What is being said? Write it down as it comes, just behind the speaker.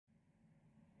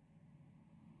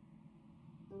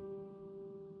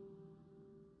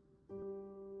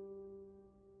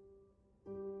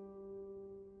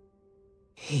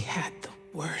He had the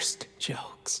worst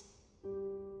jokes.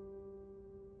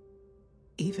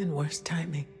 Even worse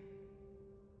timing.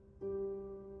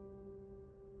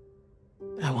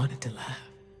 I wanted to laugh.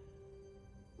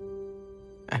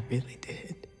 I really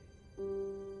did.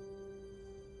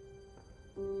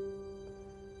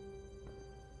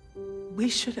 We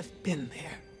should have been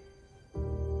there.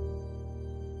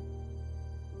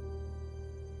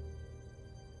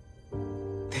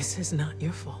 This is not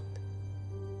your fault.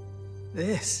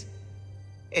 This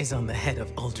is on the head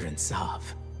of Uldren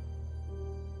Sov.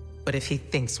 But if he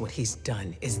thinks what he's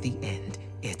done is the end,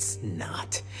 it's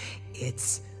not.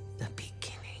 It's the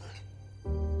beginning.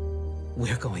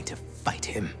 We're going to fight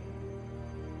him.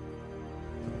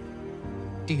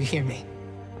 Do you hear me?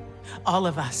 All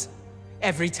of us.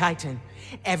 Every Titan,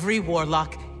 every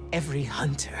Warlock, every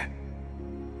Hunter.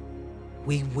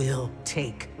 We will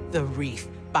take the Reef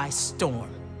by storm.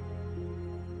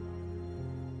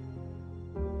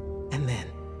 And then,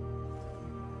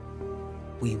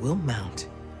 we will mount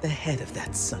the head of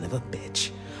that son of a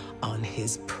bitch on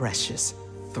his precious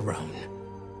throne.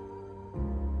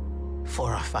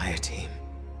 For our fire team.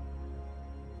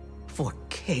 For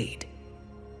Cade.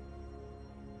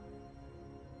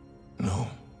 No.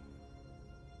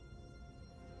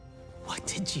 What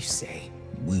did you say?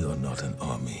 We are not an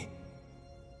army.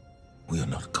 We are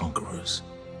not conquerors.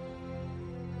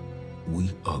 We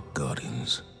are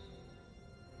guardians.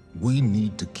 We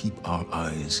need to keep our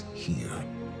eyes here.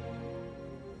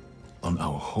 On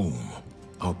our home,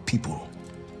 our people,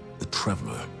 the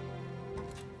Traveler.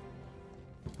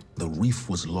 The Reef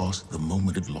was lost the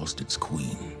moment it lost its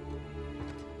queen.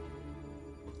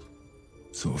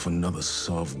 So if another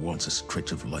Sov wants a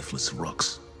stretch of lifeless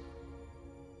rocks,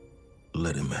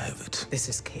 let him have it. This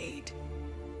is Cade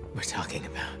we're talking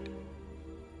about.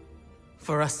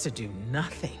 For us to do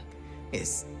nothing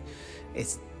is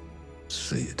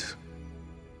Say it.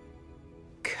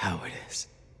 cowardice.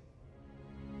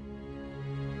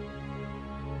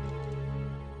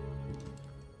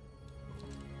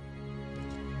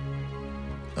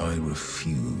 I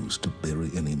refuse to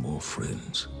bury any more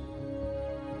friends.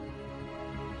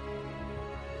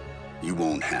 You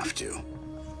won't have to.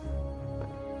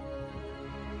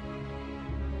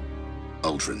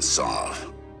 Uldren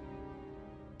Sov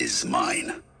is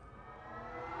mine.